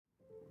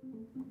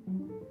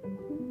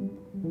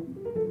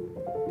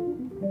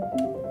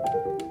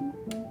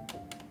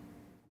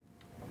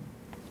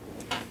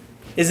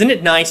Isn't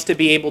it nice to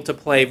be able to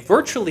play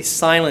virtually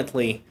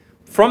silently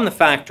from the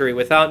factory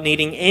without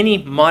needing any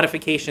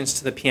modifications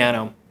to the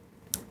piano,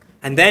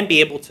 and then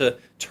be able to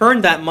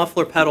turn that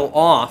muffler pedal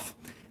off,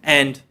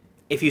 and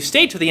if you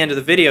stay to the end of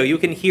the video, you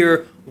can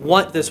hear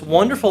what this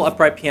wonderful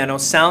upright piano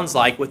sounds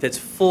like with its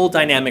full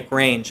dynamic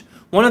range.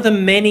 One of the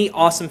many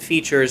awesome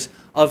features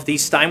of the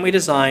Steinway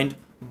designed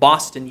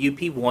Boston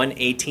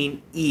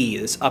UP-118E,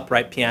 this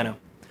upright piano.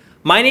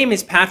 My name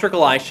is Patrick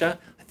Elisha.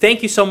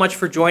 Thank you so much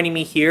for joining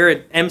me here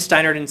at M.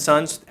 Steinert &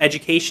 Sons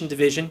Education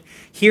Division,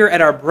 here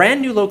at our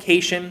brand new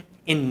location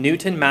in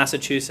Newton,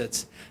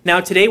 Massachusetts. Now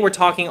today we're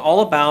talking all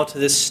about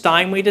this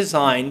Steinway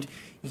designed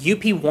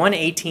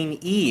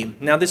UP-118E.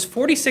 Now this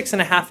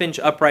 46.5-inch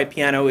upright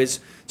piano is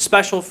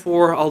special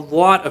for a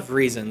lot of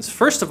reasons.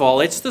 First of all,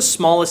 it's the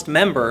smallest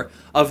member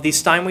of the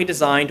Steinway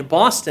designed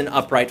Boston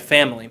upright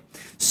family.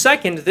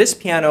 Second, this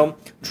piano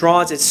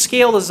draws its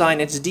scale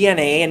design, its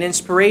DNA, and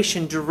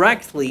inspiration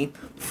directly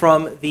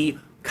from the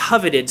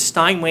coveted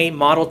Steinway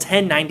Model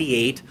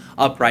 1098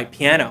 upright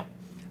piano.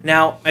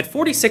 Now, at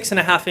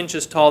 46.5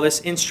 inches tall,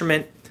 this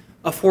instrument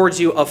affords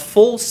you a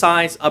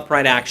full-size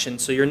upright action,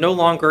 so you're no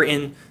longer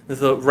in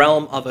the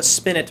realm of a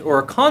spinet or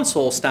a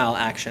console style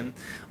action,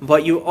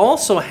 but you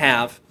also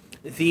have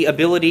the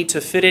ability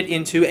to fit it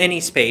into any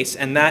space,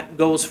 and that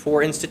goes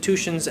for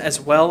institutions as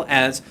well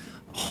as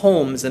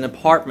homes and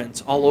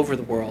apartments all over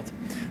the world.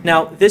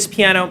 Now, this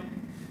piano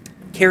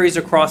carries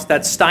across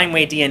that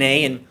Steinway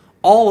DNA and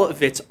all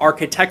of its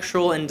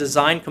architectural and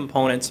design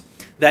components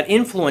that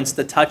influence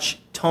the touch,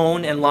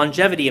 tone, and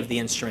longevity of the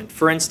instrument.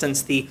 For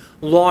instance, the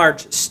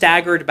large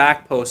staggered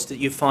back posts that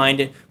you find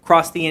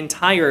across the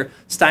entire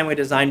Steinway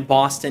designed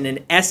Boston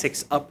and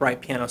Essex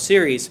upright piano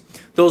series.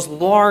 Those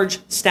large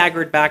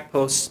staggered back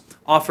posts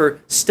offer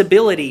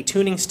stability,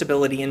 tuning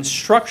stability, and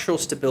structural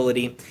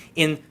stability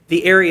in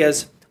the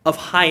areas of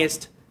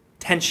highest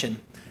tension.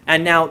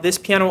 And now this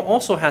piano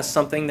also has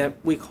something that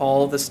we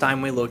call the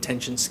Steinway low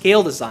tension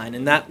scale design,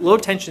 and that low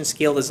tension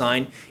scale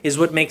design is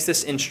what makes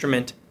this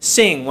instrument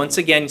sing. Once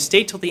again,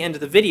 stay till the end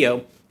of the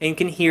video and you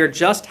can hear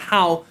just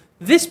how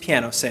this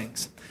piano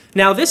sings.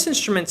 Now this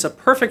instrument's a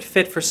perfect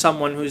fit for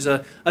someone who's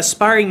an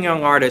aspiring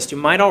young artist. You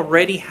might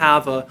already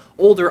have an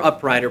older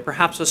upright or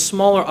perhaps a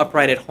smaller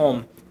upright at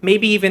home,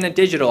 maybe even a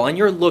digital, and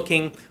you're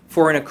looking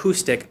for an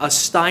acoustic, a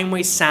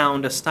Steinway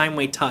sound, a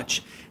Steinway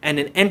touch, and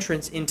an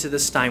entrance into the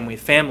Steinway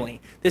family.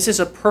 This is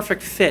a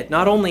perfect fit.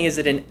 Not only is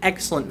it an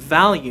excellent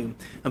value,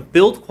 a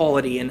build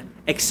quality, and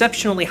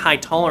exceptionally high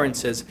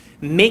tolerances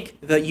make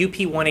the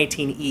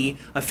UP-118E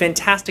a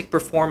fantastic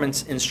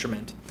performance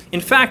instrument. In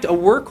fact, a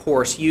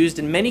workhorse used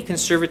in many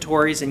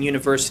conservatories and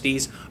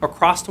universities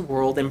across the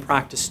world in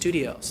practice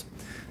studios.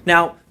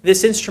 Now,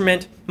 this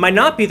instrument might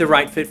not be the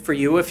right fit for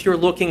you if you're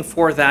looking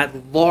for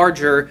that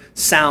larger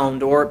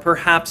sound or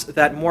perhaps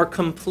that more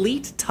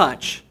complete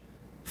touch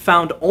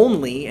found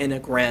only in a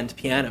grand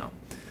piano.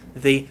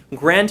 The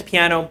grand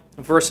piano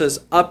versus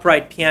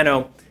upright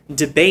piano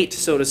debate,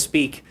 so to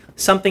speak,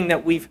 something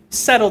that we've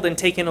settled and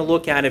taken a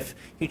look at if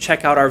you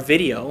check out our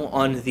video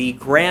on the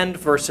grand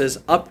versus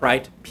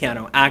upright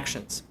piano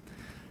actions.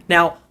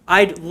 Now,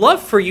 I'd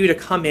love for you to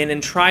come in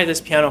and try this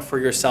piano for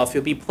yourself.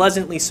 You'll be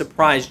pleasantly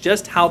surprised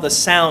just how the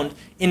sound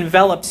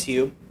envelops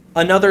you.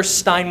 Another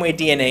Steinway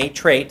DNA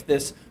trait,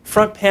 this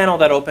front panel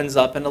that opens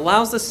up and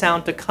allows the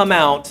sound to come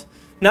out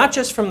not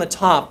just from the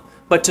top,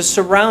 but to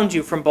surround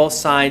you from both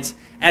sides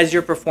as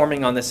you're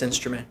performing on this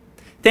instrument.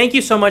 Thank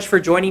you so much for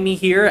joining me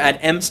here at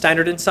M.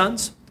 Steinert &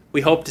 Sons.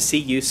 We hope to see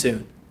you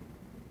soon.